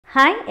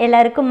Hi,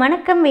 எல்லாருக்கும்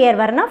வணக்கம். We are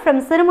Varnaa from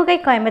Sirumugai,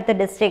 Coimbatore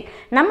district.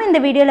 நம்ம இந்த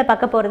வீடியோல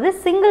பார்க்க போறது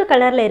single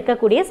colorல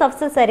இருக்கக்கூடிய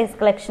soft sarees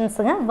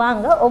collectionsங்க.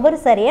 வாங்க ஒவ்வொரு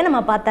சாரியை நம்ம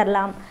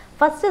பார்த்தறலாம்.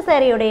 First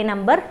சாரியோட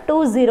number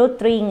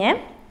 203ங்க.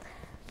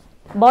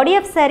 Body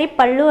of saree,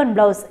 pallu and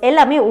blouse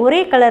எல்லாமே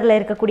ஒரே கலர்ல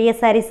இருக்கக்கூடிய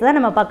sarees தான்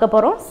நம்ம பார்க்க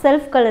போறோம்.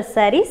 Self color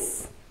sarees.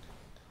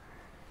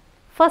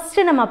 First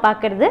நம்ம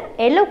பார்க்கிறது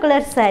yellow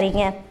color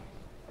sareeங்க.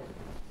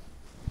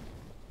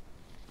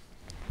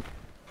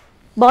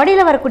 Body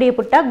la varக்கூடிய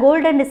putta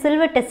gold and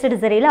silver tested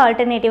saree la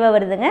alternative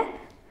வருதுங்க.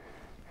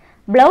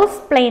 Blouse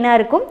plain ஆ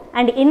இருக்கும்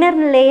and inner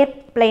layer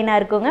plain ஆ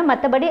இருக்குங்க.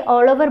 மத்தபடி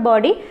all over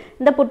body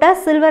இந்த putta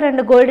silver and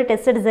gold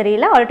tested saree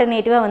la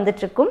alternative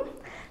வந்துட்டு இருக்கும்.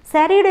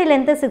 Saree உடைய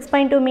length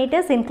 6.2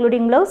 meters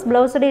including blouse.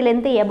 Blouse உடைய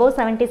length above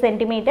 70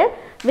 cm.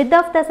 Width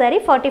of the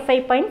saree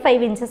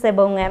 45.5 inches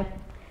aboveங்க.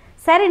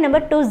 Saree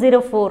number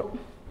 204.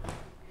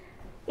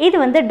 இது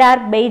வந்து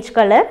dark beige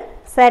color.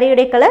 Saree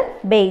உடைய color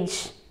beige.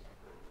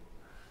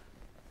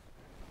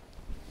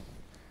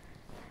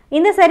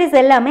 இந்த sarees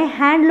எல்லாமே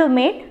handloom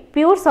made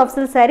pure soft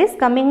silk sarees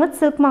coming with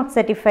silk mark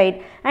certified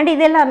and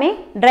இது எல்லாமே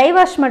dry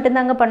wash மட்டும்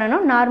தாங்க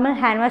பண்ணனும், normal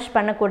hand wash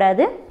பண்ண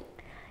கூடாது.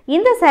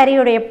 இந்த saree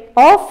உடைய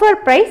offer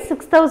price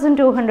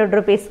 6200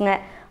 rupeesங்க.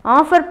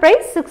 Offer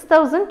price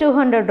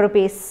 6200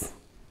 rupees.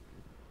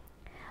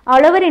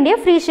 All over India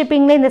free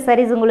shipping ல இந்த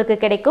sarees உங்களுக்கு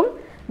கிடைக்கும்.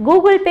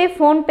 Google Pay,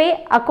 Phone Pay,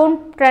 account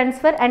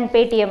transfer and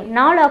Paytm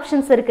நாலு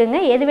ஆப்ஷன்ஸ் இருக்குங்க.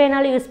 எது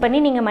வேணாலும் யூஸ் பண்ணி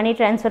நீங்க மணி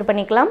ட்ரான்ஸ்ஃபர்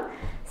பண்ணிக்கலாம்.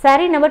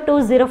 saree number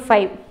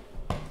 205.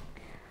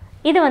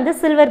 இது வந்து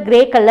silver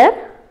grey color,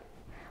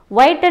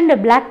 white and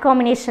black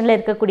combination ல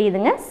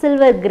இருக்கக்கூடியதுங்க.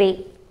 silver grey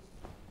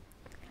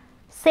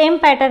same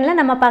pattern ல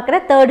நம்ம பார்க்குற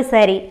third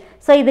saree.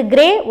 so இது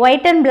grey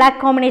white and black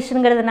combination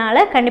ங்கிறதுனால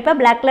கண்டிப்பா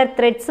black color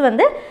threads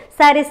வந்து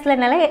sarees ல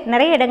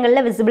நிறைய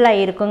இடங்கள்ல visible ஆ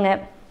இருக்குங்க.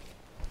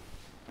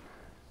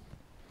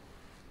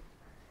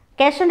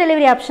 cash on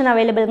delivery option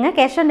available ங்க.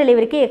 cash on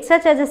delivery க்கு extra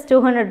charges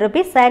 200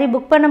 rupees. saree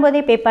book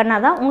பண்ணும்போதே pay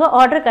பண்ணாதான் உங்க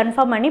ஆர்டர்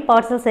கன்ஃபார்ம் பண்ணி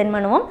parcel சென்ட்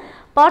பண்ணுவோம்.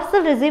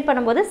 parcel receive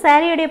பண்ணும்போது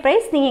saree உடைய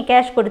price நீங்க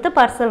cash கொடுத்து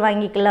parcel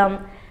வாங்கிக்கலாம்.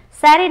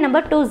 saree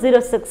number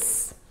 206.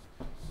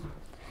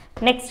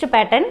 next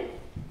pattern.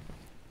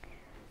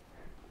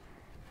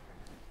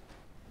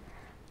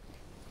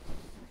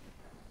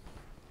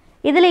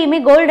 இதுலயுமே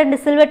gold and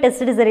silver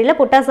tested saree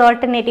புட்டாஸ்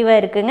ஆல்டர்னேட்டிவா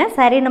இருக்குங்க.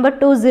 saree number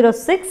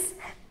 206.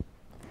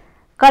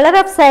 color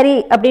of saree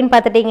அப்படினு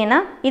பார்த்துட்டீங்கன்னா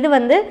இது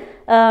வந்து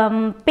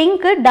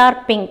pink, dark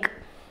pink.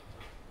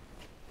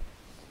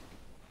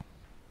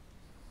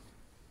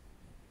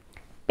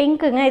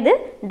 பிங்க்குங்க, இது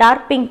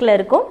டார்க் பிங்க்ல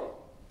இருக்கும்.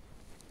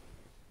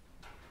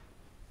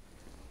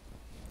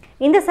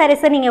 இந்த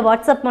சாரீஸை நீங்க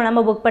வாட்ஸ்அப்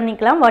மூலமா புக்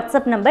பண்ணிக்கலாம்.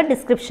 வாட்ஸ்அப் நம்பர்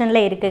டிஸ்கிரிப்ஷன்ல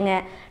இருக்குங்க.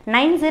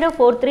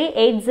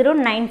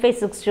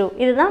 9043809562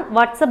 இதுதான்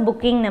WhatsApp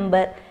booking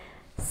number.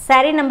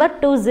 saree number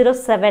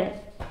 207.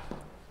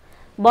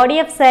 Body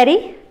of saree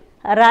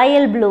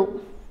Royal blue.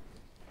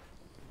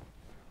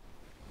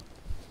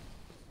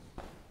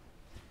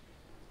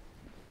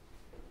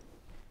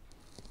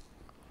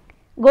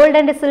 gold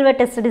and silver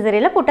tested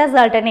saree ல புட்டாஸ்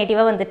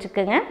ஆல்டர்னேட்டிவா வந்துட்டு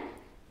இருக்குங்க.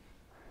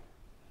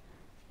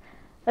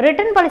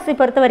 ரிட்டர்ன் பாலிசி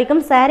பொறுத்த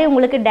வரைக்கும் saree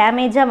உங்களுக்கு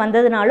டேமேஜா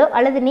வந்ததுனாலோ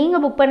அல்லது நீங்க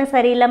புக் பண்ண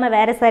saree இல்லாம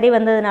வேற saree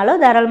வந்ததுனாலோ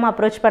தாராளமா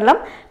அப்ரோச்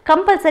பண்ணலாம்.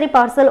 கம்பல்சரி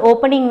பார்சல்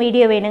ஓபனிங்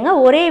வீடியோ வேணுங்க.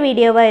 ஒரே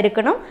வீடியோவா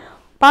இருக்கணும்.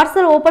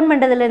 பார்சல் ஓபன்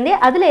பண்றதுல இருந்தே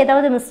அதுல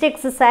ஏதாவது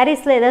மிஸ்டேக்ஸ்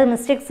sareesல ஏதாவது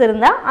மிஸ்டேக்ஸ்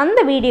இருந்தா அந்த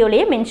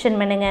வீடியோலயே மென்ஷன்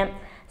பண்ணுங்க.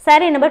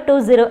 saree number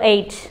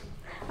 208.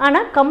 ஆனா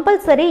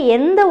கம்பல்சரி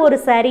எந்த ஒரு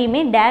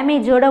சாரியுமே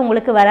டேமேஜோட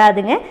உங்களுக்கு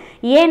வராதுங்க.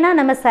 ஏன்னா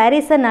நம்ம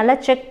சாரீஸை நல்லா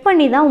செக்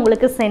பண்ணி தான்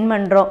உங்களுக்கு சென்ட்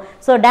பண்ணுறோம்.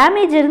 ஸோ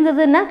டேமேஜ்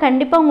இருந்ததுன்னா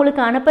கண்டிப்பாக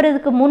உங்களுக்கு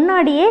அனுப்புறதுக்கு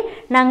முன்னாடியே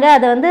நாங்கள்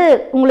அதை வந்து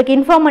உங்களுக்கு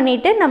இன்ஃபார்ம்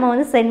பண்ணிவிட்டு நம்ம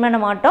வந்து சென்ட் பண்ண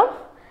மாட்டோம்.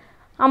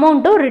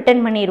 அமௌண்ட்டும்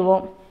ரிட்டர்ன்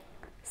பண்ணிடுவோம்.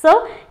 ஸோ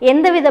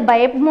எந்தவித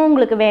பயமும்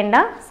உங்களுக்கு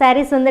வேண்டாம்.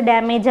 சாரீஸ் வந்து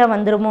டேமேஜாக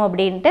வந்துடுமோ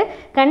அப்படின்ட்டு.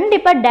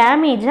 கண்டிப்பாக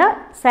டேமேஜாக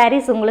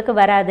சாரீஸ் உங்களுக்கு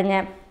வராதுங்க.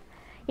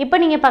 இப்போ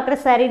நீங்கள் பார்க்குற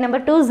sari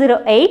number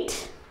 208.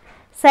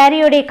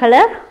 சாரியோடைய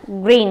colour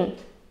green.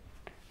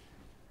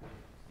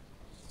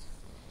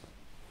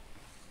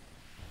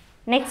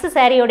 Next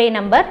சாரியோடைய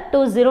number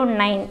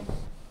 209.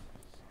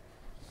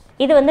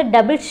 இது வந்து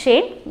double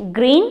shade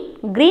green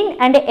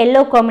and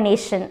yellow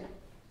combination.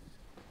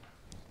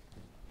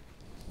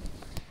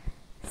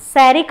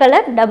 Sorry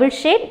colour double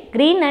shade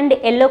green and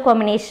yellow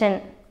combination.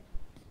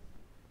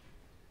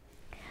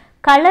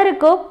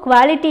 கலருக்கோ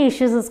quality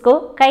இஷ்யூஸஸ்க்கோ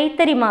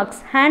கைத்தறி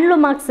மார்க்ஸ்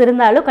ஹேண்ட்லூம் மார்க்ஸ்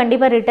இருந்தாலும்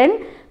கண்டிப்பாக ரிட்டர்ன்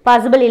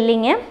பாசிபிள்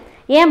இல்லைங்க.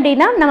 ஏன்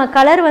அப்படின்னா நம்ம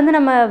கலர் வந்து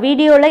நம்ம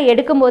வீடியோவில்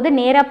எடுக்கும்போது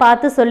நேராக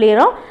பார்த்து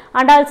சொல்லிடுறோம்.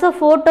 அண்ட் ஆல்சோ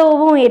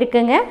ஃபோட்டோவும்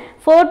இருக்குங்க.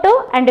 ஃபோட்டோ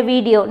அண்ட்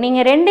வீடியோ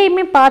நீங்கள்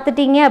ரெண்டையுமே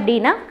பார்த்துட்டீங்க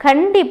அப்படின்னா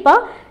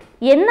கண்டிப்பாக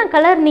என்ன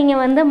கலர்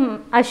நீங்கள் வந்து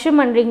அஷ்யூம்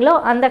பண்ணுறீங்களோ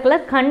அந்த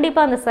கலர்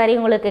கண்டிப்பாக அந்த சாரீ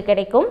உங்களுக்கு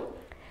கிடைக்கும்.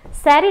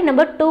 சாரீ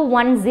நம்பர்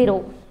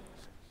 210.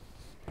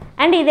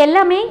 அண்ட் இது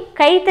எல்லாமே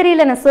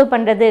கைத்தறியில் நெசவு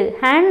பண்ணுறது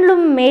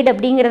ஹேண்ட்லூம் மேட்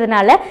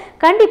அப்படிங்கிறதுனால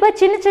கண்டிப்பாக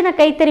சின்ன சின்ன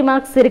கைத்தறி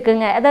மார்க்ஸ்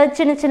இருக்குங்க. அதாவது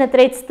சின்ன சின்ன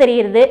த்ரெட்ஸ்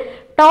தெரியுது.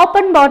 டாப்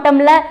அண்ட்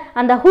பாட்டமில்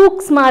அந்த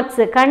ஹூக்ஸ்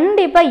மார்க்ஸ்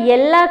கண்டிப்பாக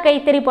எல்லா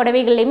கைத்தறி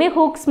புடவைகள்லையுமே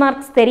ஹூக்ஸ்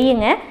மார்க்ஸ்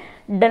தெரியுங்க.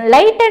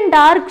 லைட் அண்ட்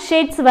டார்க்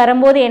ஷேட்ஸ்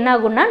வரும்போது என்ன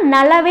ஆகும்னா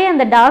நல்லாவே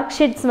அந்த டார்க்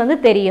ஷேட்ஸ் வந்து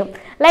தெரியும்.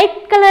 லைட்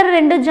கலர்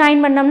ரெண்டு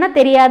ஜாயின் பண்ணோம்னா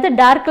தெரியாது,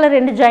 டார்க் கலர்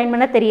ரெண்டு ஜாயின்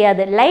பண்ணால்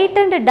தெரியாது. Light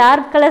and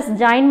dark colours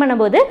join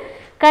பண்ணும்போது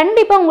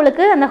கண்டிப்பாக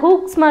உங்களுக்கு அந்த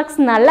ஹூக்ஸ் மார்க்ஸ்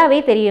நல்லாவே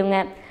தெரியுங்க.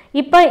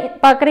 இப்போ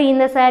பார்க்குற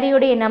இந்த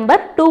சாரியோடைய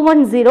நம்பர்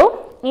 210.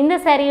 இந்த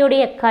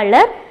சாரியோடைய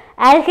கலர்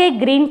ஆல்கே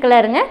கிரீன்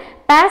கலருங்க,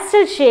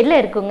 பேஸ்டல் ஷேடில்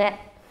இருக்குங்க.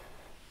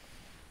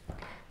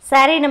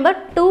 Sorry number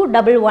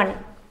 211.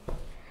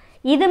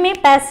 இதுவுமே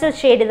பேஸ்டல்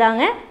ஷேடு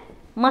தாங்க,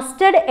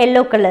 மஸ்டர்ட்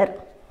எல்லோ கலர்.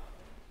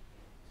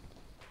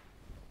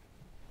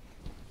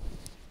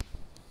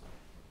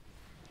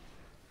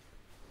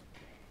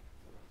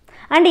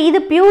 அண்ட் இது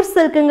பியூர்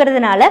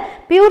சில்க்குங்கிறதுனால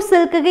பியூர்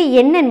சில்க்குக்கு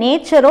என்ன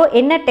நேச்சரோ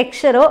என்ன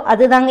டெக்ஸ்சரோ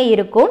அதுதாங்க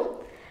இருக்கும்.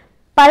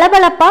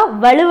 பளபளப்பாக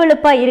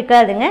வலுவழுப்பாக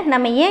இருக்காதுங்க.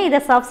 நம்ம ஏன் இதை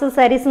சாஃப்ட் சில்க்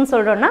சாரீஸ்ன்னு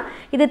சொல்கிறோன்னா,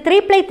 இது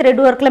 3ply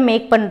த்ரெட் ஒர்க்கில்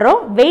மேக் பண்ணுறோம்,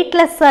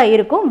 வெயிட்லெஸ்ஸாக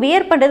இருக்கும்,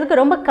 வியர் பண்ணுறதுக்கு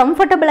ரொம்ப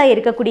கம்ஃபர்டபுளாக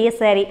இருக்கக்கூடிய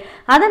சாரீ.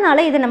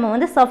 அதனால் இது நம்ம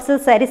வந்து சாஃப்ட்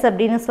சில்க் சாரீஸ்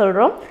அப்படின்னு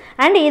சொல்கிறோம்.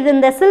 அண்ட் இது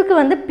இந்த சில்க்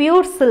வந்து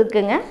பியூர்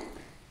சில்க்குங்க,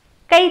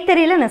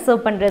 கைத்தறியில்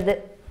நெசவு பண்ணுறது.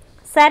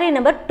 Sari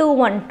number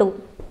 212.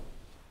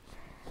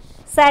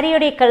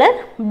 சாரியோடைய colour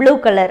blue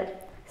colour.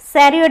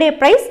 சாரியோடைய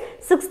price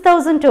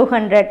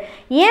 6200.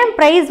 ஏன்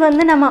ப்ரைஸ்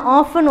வந்து நம்ம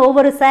ஆஃபன்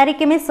ஒவ்வொரு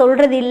சாரிக்குமே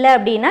சொல்கிறது இல்லை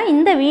அப்படின்னா,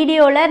 இந்த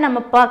வீடியோவில் நம்ம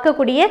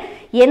பார்க்கக்கூடிய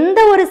எந்த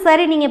ஒரு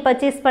சாரி நீங்கள்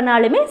பர்ச்சேஸ்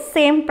பண்ணாலுமே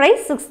சேம்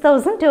ப்ரைஸ்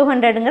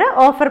 6200ங்கிற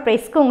ஆஃபர்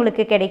ப்ரைஸ்க்கு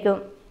உங்களுக்கு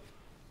கிடைக்கும்.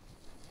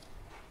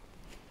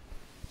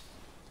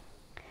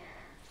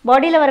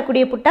 பாடியில்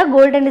வரக்கூடிய புட்டா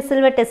gold and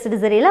silver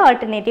test சரியில்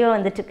ஆல்டர்னேட்டிவாக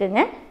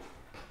வந்துட்டுருக்குங்க.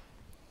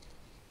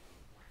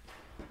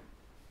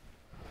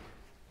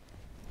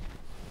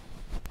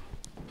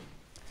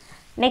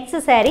 Next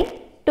sorry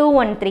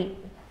 213.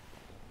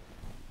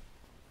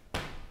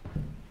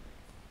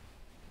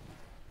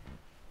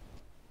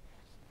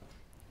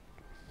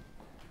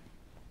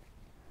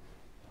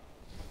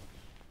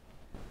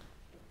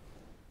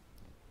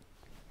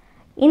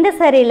 இந்த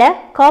சாரியில்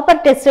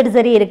காப்பர் டெஸ்டட்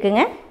சரி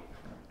இருக்குங்க,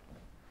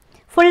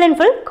 full and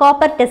full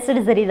copper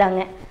tested சரி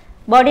தாங்க.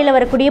 பாடியில்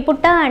வரக்கூடிய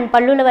புட்டா அண்ட்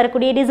பல்லுவில்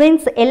வரக்கூடிய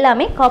டிசைன்ஸ்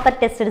எல்லாமே காப்பர்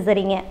டெஸ்டட்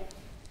சரிங்க.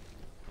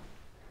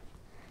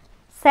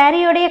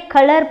 சாரியோடைய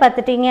கலர்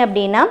பார்த்துட்டிங்க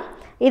அப்படின்னா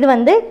இது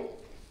வந்து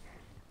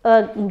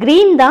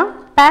க்ரீன் தான்,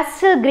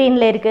 பேஸ்டல்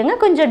க்ரீனில் இருக்குங்க,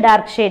 கொஞ்சம்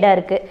டார்க் ஷேடாக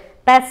இருக்குது.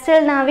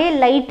 பேஸ்டல்னாவே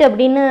லைட்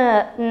அப்படின்னு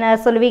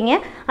சொல்லுவீங்க,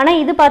 ஆனால்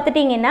இது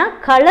பார்த்துட்டிங்கன்னா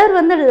கலர்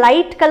வந்து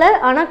லைட் கலர்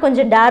ஆனால்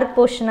கொஞ்சம் டார்க்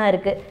போர்ஷனாக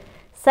இருக்குது.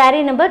 சாரீ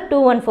நம்பர்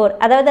 214.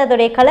 அதாவது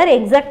அதோடைய கலர்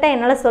எக்ஸாக்டாக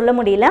என்னால் சொல்ல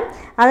முடியல,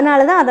 அதனால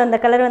தான் அது அந்த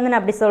கலர் வந்து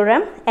நான் அப்படி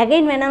சொல்கிறேன்.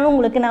 அகைன் வேணாலும்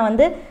உங்களுக்கு நான்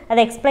வந்து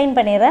அதை எக்ஸ்பிளைன்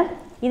பண்ணிடுறேன்.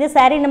 இது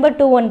சாரீ நம்பர்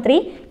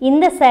 213.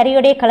 இந்த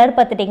சாரியோடைய கலர்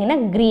பார்த்துட்டிங்கன்னா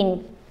க்ரீன்.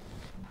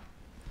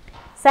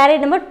 சாரீ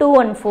நம்பர்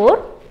 214.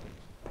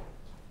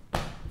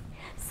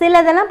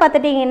 சிலதெல்லாம்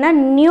பார்த்துட்டிங்கன்னா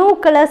நியூ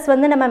கலர்ஸ்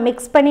வந்து நம்ம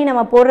மிக்ஸ் பண்ணி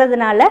நம்ம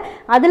போடுறதுனால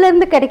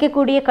அதுலேருந்து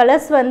கிடைக்கக்கூடிய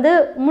கலர்ஸ் வந்து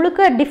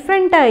முழுக்க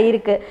டிஃப்ரெண்ட்டாக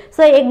இருக்குது.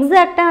 ஸோ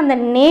எக்ஸாக்டாக அந்த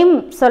நேம்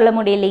சொல்ல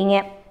முடியலைங்க.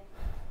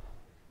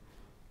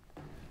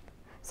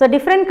 ஸோ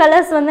டிஃப்ரெண்ட்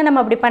கலர்ஸ் வந்து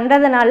நம்ம அப்படி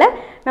பண்ணுறதுனால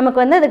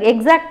நமக்கு வந்து அதுக்கு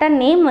எக்ஸாக்டாக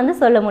நேம் வந்து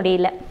சொல்ல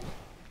முடியல.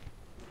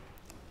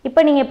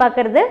 இப்போ நீங்கள்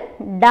பார்க்குறது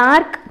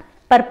டார்க்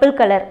பர்பிள்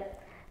கலர்.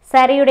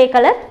 சாரியுடைய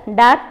கலர்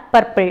டார்க்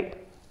பர்பிள்.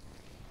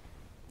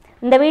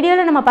 இந்த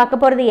வீடியோவில் நம்ம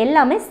பார்க்க போகிறது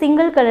எல்லாமே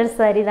சிங்கிள் கலர்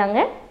சாரீ தாங்க.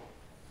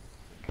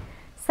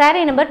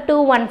 சாரீ நம்பர்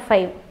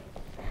 215.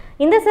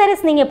 இந்த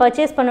சாரீஸ் நீங்கள்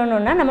பர்ச்சேஸ்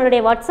பண்ணணுன்னா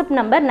நம்மளுடைய வாட்ஸ்அப்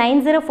நம்பர்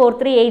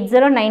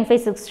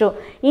 9043809562.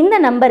 இந்த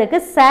நம்பருக்கு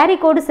சாரீ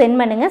கோடு சென்ட்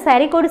பண்ணுங்கள்.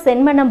 சாரீ கோடு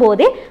சென்ட் பண்ணும்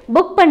போதே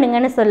புக்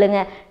பண்ணுங்கன்னு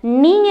சொல்லுங்கள்.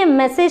 நீங்கள்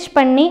மெசேஜ்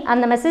பண்ணி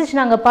அந்த மெசேஜ்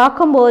நாங்கள்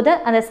பார்க்கும்போது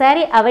அந்த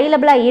சாரீ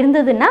அவைலபிளாக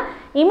இருந்ததுன்னா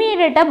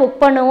இமீடியட்டாக புக்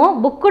பண்ணுவோம்.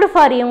 புக்குடு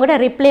ஃபார் யூங்கூட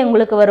ரிப்ளை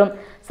உங்களுக்கு வரும்.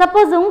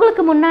 சப்போஸ்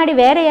உங்களுக்கு முன்னாடி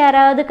வேறு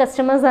யாராவது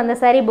கஸ்டமர்ஸ் அந்த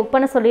சாரீ புக்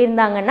பண்ண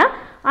சொல்லியிருந்தாங்கன்னா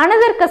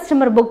அனதர்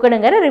கஸ்டமர்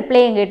புக்குடுங்கிற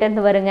ரிப்ளை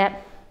எங்கிட்டேருந்து வருங்க.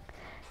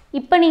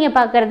 இப்போ நீங்கள்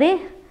பார்க்குறது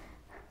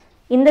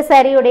இந்த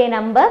சாரியுடைய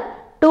நம்பர்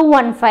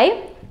 215.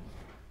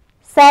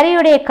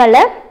 சாரியுடைய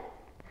கலர்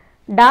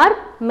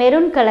டார்க்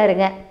மெரூன்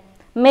கலருங்க.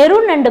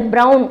 மெரூன் அண்ட்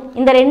ப்ரௌன்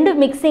இந்த ரெண்டு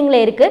மிக்சிங்கில்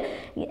இருக்குது.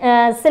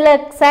 சில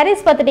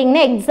சாரீஸ்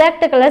பார்த்துட்டிங்கன்னா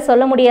எக்ஸாக்ட் கலர்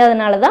சொல்ல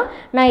முடியாதனால தான்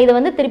நான் இதை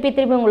வந்து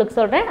திருப்பி உங்களுக்கு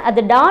சொல்கிறேன். அது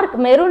டார்க்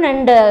மெரூன்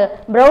அண்ட்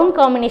ப்ரௌன்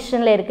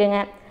காம்பினேஷனில் இருக்குங்க.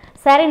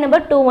 சாரீ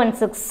நம்பர்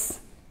 216.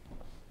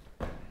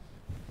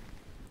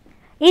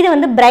 இது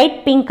வந்து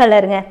பிரைட் பிங்க்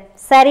கலருங்க.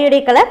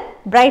 சாரியுடைய colour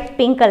bright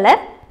pink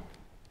colour.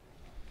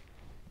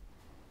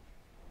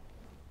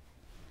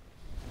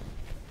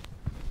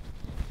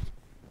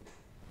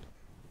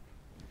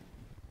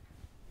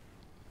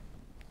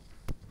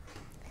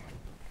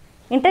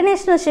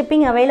 International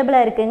shipping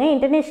அவைலபிளாக இருக்குங்க.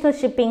 இன்டர்நேஷ்னல்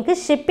ஷிப்பிங்க்கு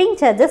ஷிப்பிங்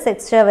சார்ஜஸ்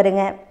எக்ஸ்ட்ரா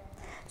வருங்க.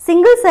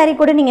 சிங்கிள் சாரீ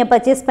கூட நீங்கள்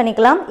பர்ச்சேஸ்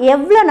பண்ணிக்கலாம்.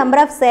 எவ்வளோ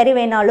நம்பர் ஆஃப் சாரீ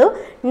வேணாலும்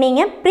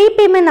நீங்கள்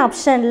ப்ரீபேமெண்ட்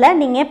ஆப்ஷனில்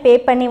நீங்கள் பே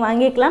பண்ணி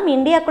வாங்கிக்கலாம்.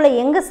 இந்தியாவுக்குள்ளே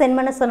எங்கே சென்ட்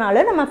பண்ண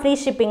சொன்னாலும் நம்ம ஃப்ரீ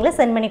ஷிப்பிங்கில்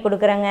சென்ட் பண்ணி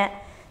கொடுக்குறாங்க.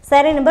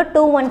 சாரீ நம்பர்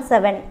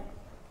 217.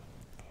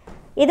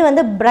 இது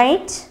வந்து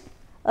பிரைட்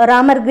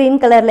ராமர் க்ரீன்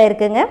கலரில்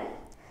இருக்குங்க.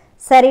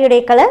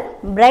 சாரியுடைய colour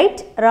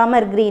bright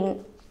Ramar green.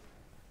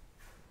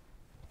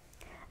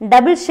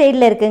 Double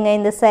ஷேடில் இருக்குங்க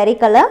இந்த சாரீ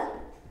கலர்.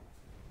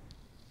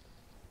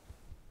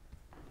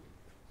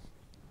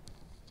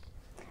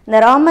 இந்த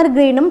ராமர்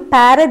க்ரீனும்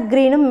பேரட்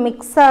க்ரீனும்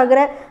மிக்ஸ் ஆகிற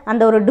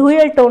அந்த ஒரு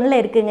டூயல் டோனில்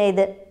இருக்குங்க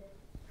இது.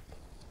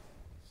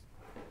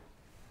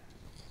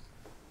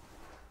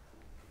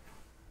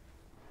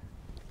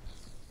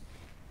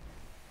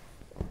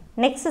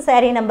 Next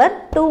saree number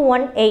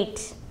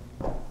 218.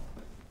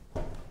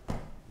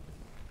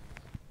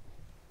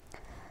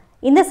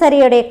 இந்த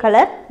சாரியோட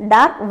கலர்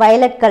டார்க்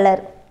violet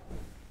கலர்.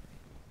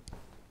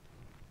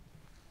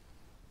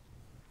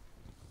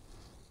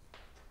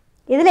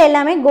 இதில்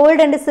எல்லாமே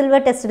கோல்டு அண்ட்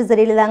சில்வர் டெஸ்ட்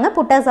சரியில் தாங்க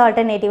புட்டாஸ்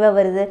ஆல்டர்னேட்டிவாக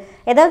வருது.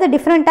 ஏதாவது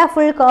டிஃப்ரெண்ட்டாக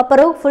ஃபுல்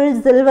காப்பரோ ஃபுல்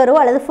சில்வரோ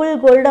அல்லது ஃபுல்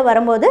கோல்டோ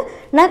வரும்போது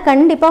நான்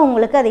கண்டிப்பாக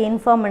உங்களுக்கு அதை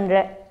இன்ஃபார்ம்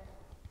பண்ணுறேன்.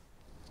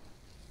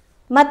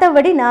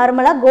 மற்றபடி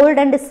நார்மலாக கோல்டு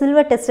அண்ட்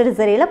சில்வர் டெஸ்ட்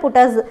சரியில்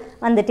புட்டாஸ்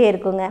வந்துகிட்டே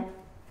இருக்குங்க.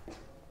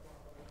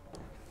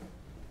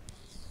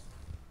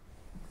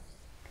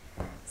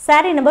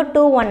 saree number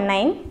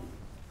 219.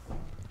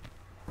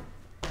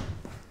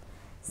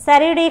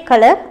 சாரியுடைய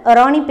கலர்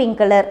ராணி பிங்க்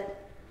கலர்.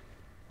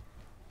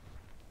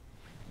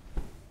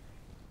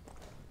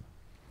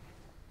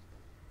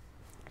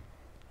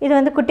 இது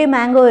வந்து குட்டி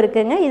மேங்கோ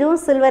இருக்குங்க.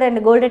 இதுவும் சில்வர்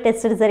அண்ட் கோல்டு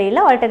டெஸ்ட்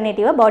சரியில்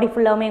ஆல்டர்னேட்டிவாக பாடி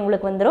ஃபுல்லாமே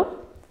உங்களுக்கு வந்துடும்.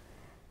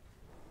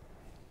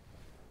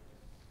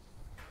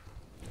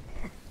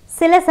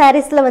 சில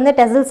சாரீஸில் வந்து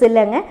டசல்ஸ்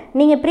இல்லைங்க.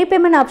 நீங்கள்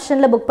ப்ரீபேமெண்ட்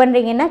ஆப்ஷனில் புக்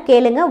பண்ணுறீங்கன்னா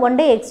கேளுங்க, ஒன்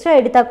டே எக்ஸ்ட்ரா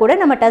எடுத்தால் கூட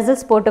நம்ம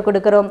டசல்ஸ் போட்டு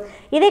கொடுக்குறோம்.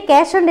 இதே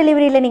கேஷ் ஆன்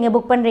டெலிவரியில் நீங்கள்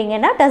புக்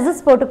பண்ணுறீங்கன்னா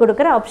டசல்ஸ் போட்டு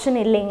கொடுக்குற ஆப்ஷன்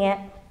இல்லைங்க.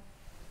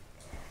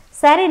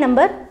 சாரீ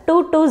நம்பர்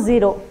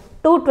 220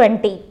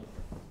 220.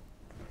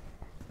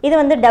 இது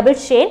வந்து double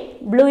shade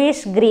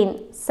bluish green.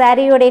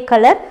 சாரியோடைய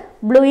colour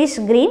bluish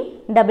green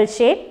double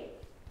shade.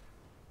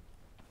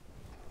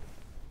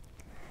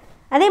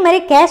 அதே மாதிரி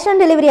கேஷ்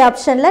ஆன் டெலிவரி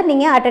ஆப்ஷனில்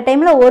நீங்கள் அட் அ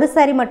டைமில் ஒரு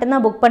சாரீ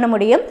மட்டும்தான் புக் பண்ண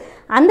முடியும்.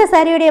 அந்த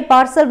சாரியோடைய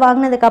பார்சல்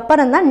வாங்கினதுக்கு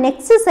அப்புறம் தான்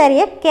நெக்ஸ்ட்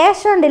சாரியை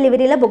கேஷ் ஆன்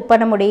டெலிவரியில் புக்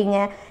பண்ண முடியுங்க.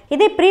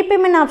 இதே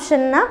ப்ரீபேமெண்ட்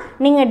ஆப்ஷன்னா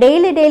நீங்கள்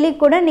டெய்லி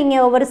கூட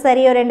நீங்கள் ஒவ்வொரு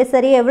சாரியோ 2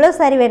 சாரியோ எவ்வளோ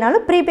சாரி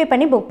வேணாலும் ப்ரீபே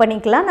பண்ணி புக்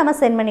பண்ணிக்கலாம். நம்ம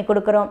சென்ட் பண்ணி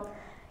கொடுக்குறோம்.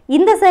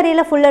 இந்த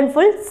சாரியில் full and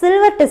full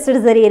silver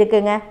test சரி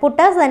இருக்குங்க.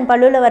 புட்டாஸ் அண்ட்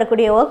பல்லுவில்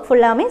வரக்கூடிய ஒர்க்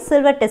ஃபுல்லாமே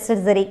சில்வர்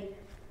டெஸ்ட் சரி.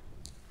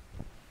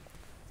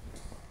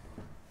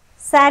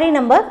 Sorry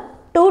number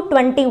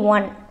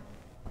 221.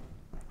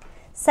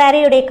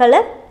 சாரியுடைய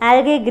கலர்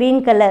ஆல்கே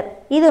கிரீன் கலர்.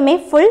 இதுவுமே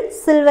ஃபுல்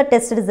சில்வர்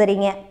டெஸ்ட்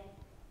சரிங்க.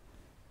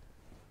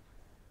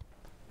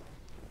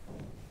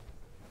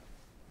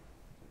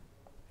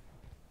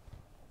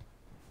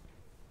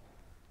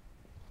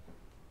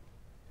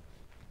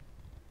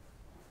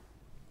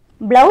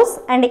 ப்ளவுஸ்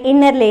அண்ட்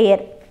இன்னர்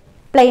லேயர்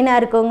பிளைனாக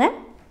இருக்குங்க.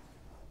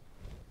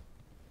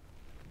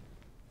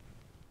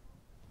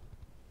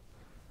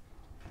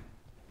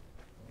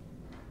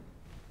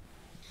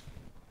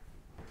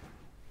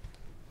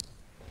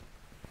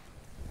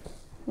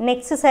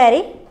 Next sorry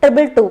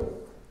 222.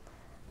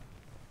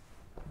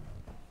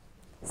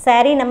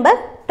 Sorry number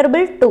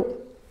 222.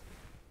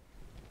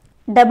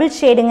 Double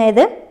ஷேடுங்க.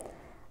 இது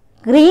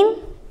க்ரீன்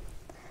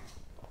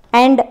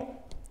அண்ட்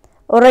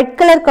ரெட்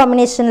கலர்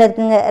காம்பினேஷனில்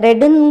இருக்குங்க.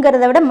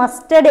 ரெட்டுங்கிறத விட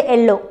மஸ்டர்ட்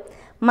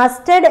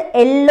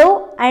எல்லோ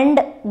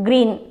அண்ட்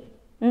க்ரீன்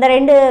இந்த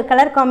 2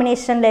 கலர்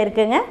காம்பினேஷனில்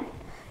இருக்குங்க.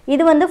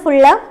 இது வந்து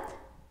ஃபுல்லாக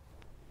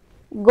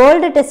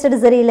கோல்டு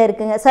டெஸ்ட் சரியில்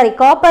இருக்குங்க. சாரி,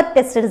 காப்பர்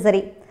டெஸ்ட்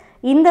சரி.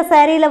 இந்த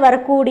சாரியில்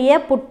வரக்கூடிய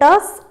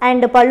புட்டாஸ்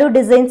அண்ட் பல்லு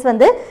டிசைன்ஸ்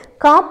வந்து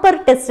காப்பர்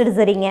டெஸ்ட்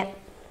சரிங்க.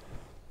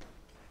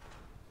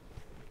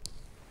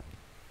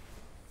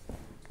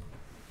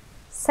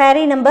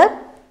 Sorry number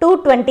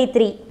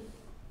 223.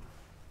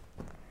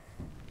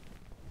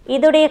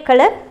 இதுடைய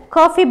colour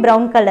coffee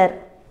brown colour.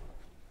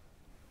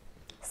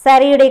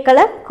 சாரியுடைய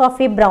கலர்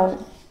காஃபி ப்ரௌன்.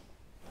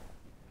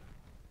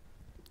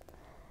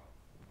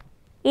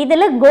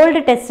 இதில்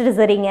கோல்டு டெஸ்ட்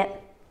சரிங்க.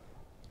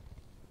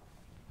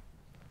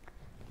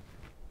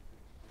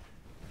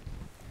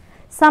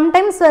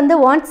 சம்டைம்ஸ் வந்து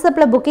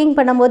வாட்ஸ்அப்பில் புக்கிங்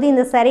பண்ணும்போது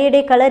இந்த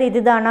சாரியுடைய கலர்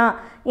இதுதானா,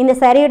 இந்த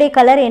சாரியுடைய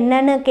கலர்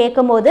என்னன்னு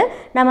கேட்கும்போது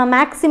நம்ம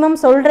மேக்ஸிமம்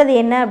சொல்கிறது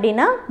என்ன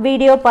அப்படின்னா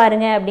வீடியோ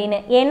பாருங்கள் அப்படின்னு.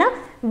 ஏன்னா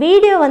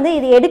வீடியோ வந்து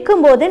இது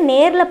எடுக்கும்போது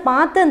நேரில்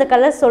பார்த்து அந்த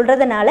கலர்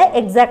சொல்கிறதுனால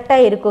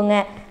எக்ஸாக்டாக இருக்குங்க.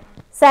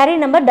 Sorry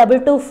number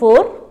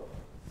 224.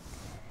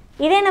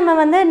 இதே நம்ம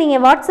வந்து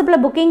நீங்கள்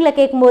வாட்ஸ்அப்பில் புக்கிங்கில்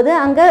கேட்கும்போது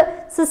அங்கே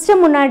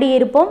சிஸ்டம் முன்னாடி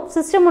இருப்போம்.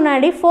 சிஸ்டம்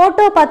முன்னாடி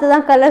ஃபோட்டோ பார்த்து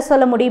தான் கலர்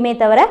சொல்ல முடியுமே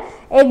தவிர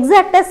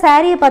எக்ஸாக்டாக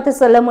சாரியை பார்த்து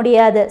சொல்ல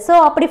முடியாது. ஸோ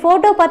அப்படி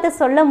ஃபோட்டோ பார்த்து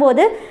சொல்லும்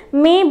போது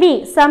மேபி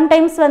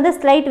சம்டைம்ஸ் வந்து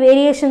ஸ்லைட்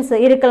வேரியேஷன்ஸ்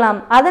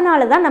இருக்கலாம்.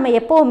 அதனால தான் நம்ம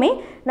எப்போவுமே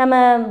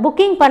நம்ம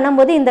புக்கிங்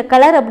பண்ணும்போது இந்த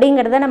கலர்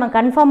அப்படிங்கிறத நம்ம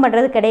கன்ஃபார்ம்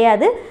பண்ணுறது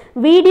கிடையாது.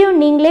 வீடியோ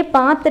நீங்களே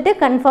பார்த்துட்டு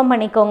கன்ஃபார்ம்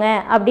பண்ணிக்கோங்க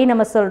அப்படின்னு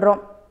நம்ம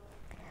சொல்கிறோம்.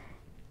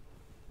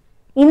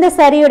 இந்த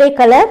சாரியுடைய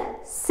colour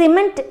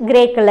cement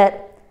grey colour.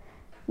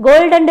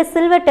 Gold and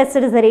silver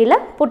test சரியில்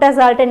புட்டாஸ்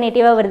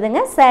ஆல்டர்னேட்டிவாக வருதுங்க.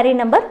 Sorry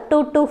number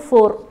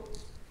 224.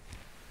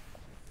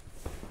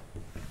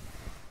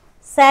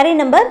 Sorry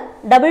number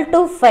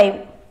 225.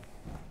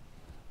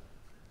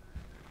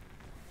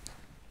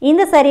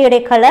 இந்த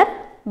சாரியுடைய colour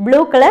blue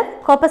colour,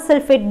 copper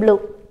sulphate blue.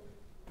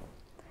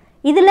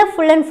 இதில்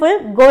full and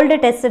full gold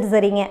test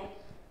சரிங்க.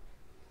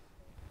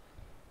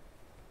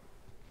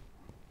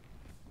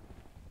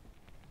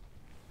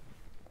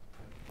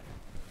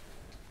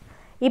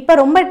 இப்போ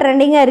ரொம்ப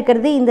ட்ரெண்டிங்காக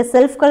இருக்கிறது இந்த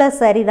செல்ஃப் கலர்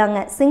சாரீ தாங்க.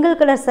 சிங்கிள்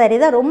கலர் சாரீ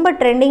தான் ரொம்ப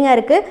ட்ரெண்டிங்காக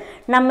இருக்குது.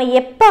 நம்ம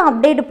எப்போ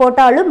அப்டேட்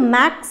போட்டாலும்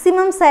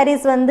மேக்ஸிமம்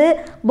சாரீஸ் வந்து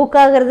புக்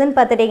ஆகுறதுன்னு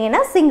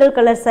பார்த்துட்டிங்கன்னா சிங்கிள்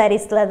கலர்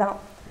சாரீஸில் தான்.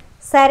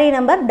 சாரீ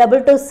நம்பர்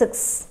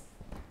 226.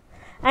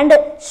 அண்ட்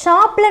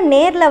ஷாப்பில்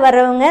நேரில்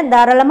வரவங்க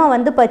தாராளமாக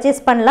வந்து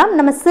பர்ச்சேஸ் பண்ணலாம்.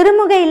 நம்ம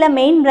சிறுமுகையில்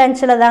மெயின்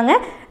பிரான்ச்சில் தாங்க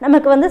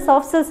நமக்கு வந்து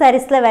சாஃப்ட் சில்க்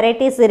சாரீஸில்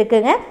வெரைட்டிஸ்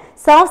இருக்குங்க.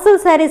 சாஃப்ட்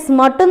சில்க் சாரீஸ்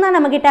மட்டும்தான்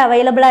நம்மக்கிட்ட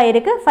அவைலபிளாக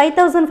இருக்குது.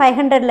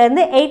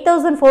 5500லேருந்து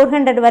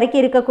 8400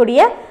 வரைக்கும்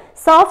இருக்கக்கூடிய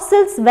சாஃப்ட்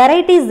சில்க்ஸ்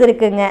வெரைட்டிஸ்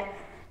இருக்குங்க.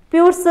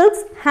 பியூர்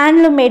சில்க்ஸ்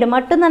ஹேண்ட்லூம் மேடு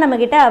மட்டும்தான்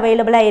நம்மக்கிட்ட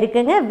அவைலபிளாக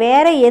இருக்குங்க.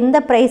 வேறு எந்த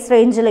ப்ரைஸ்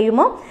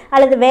ரேஞ்சிலையுமோ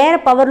அல்லது வேறு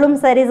பவர்லூம்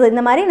சாரீஸ்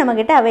இந்த மாதிரி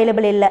நம்மக்கிட்ட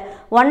அவைலபிள் இல்லை.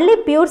 Only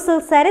pure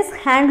silk saris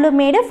handloom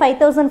மேடு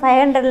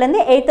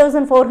 5500லேருந்து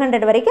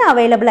 8400 வரைக்கும்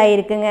அவைலபிளாக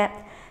இருக்குங்க.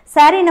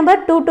 சாரீ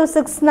நம்பர்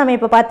 226 நம்ம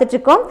இப்போ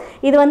பார்த்துட்ருக்கோம்.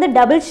 இது வந்து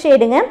double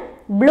ஷேடுங்க,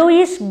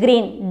 bluish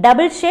green,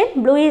 double shade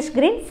bluish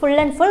green,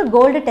 full and full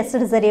gold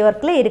tested சரி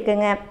ஒர்க்கில்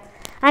இருக்குங்க.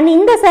 அண்ட்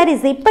இந்த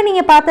சாரீஸ் இப்போ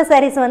நீங்கள் பார்த்த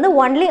சாரீஸ் வந்து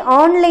ஒன்லி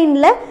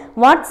ஆன்லைனில்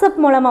வாட்ஸ்அப்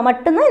மூலமாக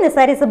மட்டும்தான் இந்த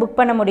சாரீஸை புக்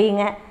பண்ண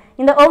முடியுங்க.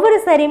 இந்த ஒவ்வொரு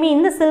சாரியுமே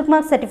இந்த சில்க்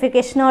மார்க்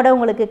சர்டிஃபிகேஷனோட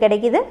உங்களுக்கு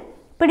கிடைக்குது.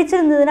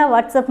 பிடிச்சிருந்ததுன்னா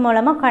வாட்ஸ்அப்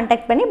மூலமாக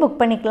கான்டாக்ட் பண்ணி புக்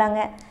பண்ணிக்கலாங்க.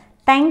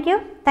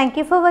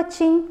 தேங்க்யூ ஃபார்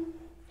வாட்சிங்.